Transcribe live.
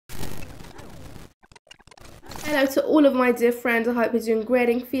Hello to all of my dear friends. I hope you're doing great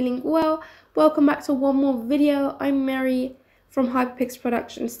and feeling well. Welcome back to one more video. I'm Mary from Hyperpix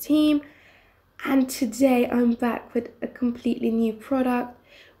Productions team, and today I'm back with a completely new product,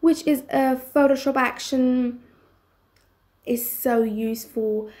 which is a Photoshop action. It's so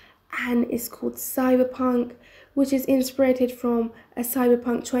useful, and it's called Cyberpunk, which is inspired from a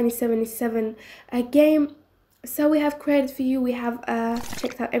Cyberpunk 2077 game. So we have created for you, we have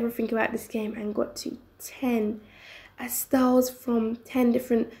checked out everything about this game and got to 10 styles from 10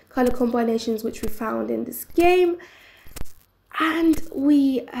 different color combinations which we found in this game, and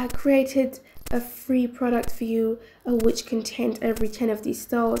we created a free product for you which contains every 10 of these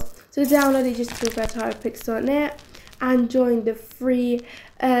styles. So to download it, just go to hyperpix.net and join the free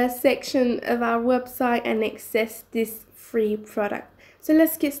section of our website and access this free product. So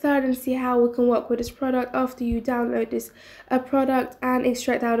let's get started and see how we can work with this product. After you download this product and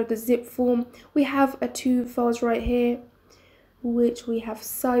extract out of the zip form, we have two files right here, which we have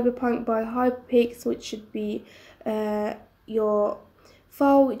Cyberpunk by Hyperpix, which should be your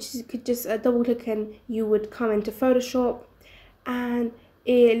file, which you could just double click and you would come into Photoshop and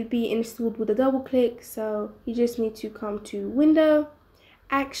it'll be installed with a double click. So you just need to come to Window,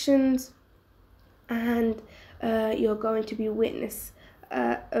 Actions, and you're going to be witness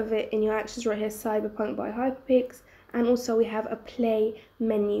of it in your actions right here, Cyberpunk by Hyperpix. And also we have a play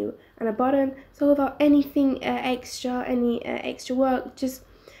menu and a button. So without anything extra, any extra work, just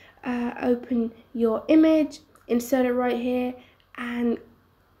open your image, insert it right here, and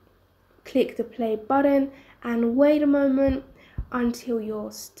click the play button and wait a moment until your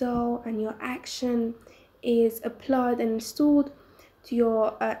style and your action is applied and installed to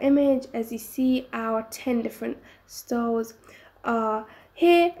your image. As you see, our 10 different styles are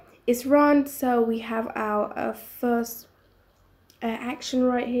here. It's run. So we have our first action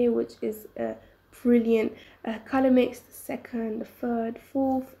right here, which is a brilliant color mix, the second, the third,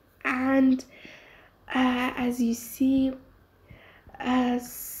 fourth, and as you see,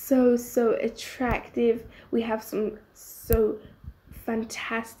 so attractive. We have some so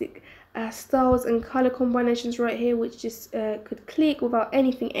fantastic styles and color combinations right here, which just could click without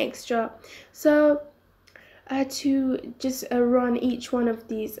anything extra. So to just run each one of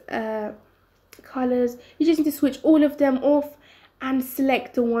these colors, you just need to switch all of them off and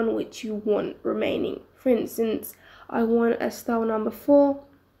select the one which you want remaining. For instance, I want a style number 4,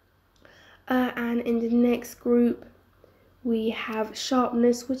 and in the next group we have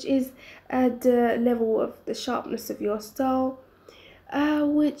sharpness, which is the level of the sharpness of your style,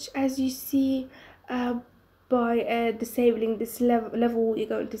 which, as you see, by disabling this level, you're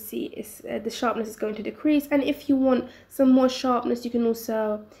going to see is the sharpness is going to decrease. And if you want some more sharpness, you can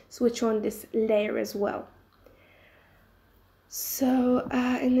also switch on this layer as well. So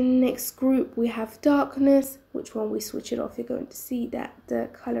in the next group we have darkness, which when we switch it off, you're going to see that the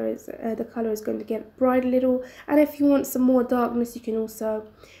color is going to get bright a little. And if you want some more darkness, you can also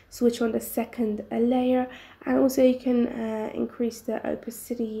switch on the second layer, and also you can increase the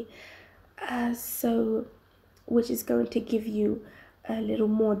opacity, which is going to give you a little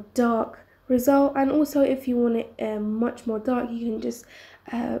more dark result. And also if you want it much more dark, you can just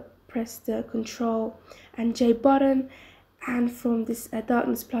press the Control and J button, and from this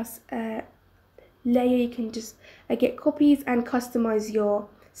darkness plus layer you can just get copies and customize your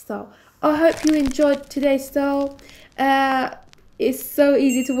style. I hope you enjoyed today's style. It's so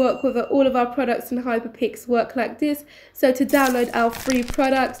easy to work with. All of our products in Hyperpix work like this. So to download our free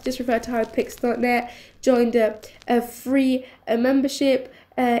products, just refer to hyperpix.net, join the free membership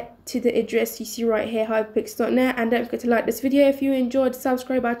to the address you see right here, hyperpix.net, and don't forget to like this video if you enjoyed,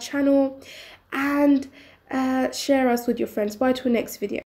 subscribe our channel, and share us with your friends. Bye to the next video.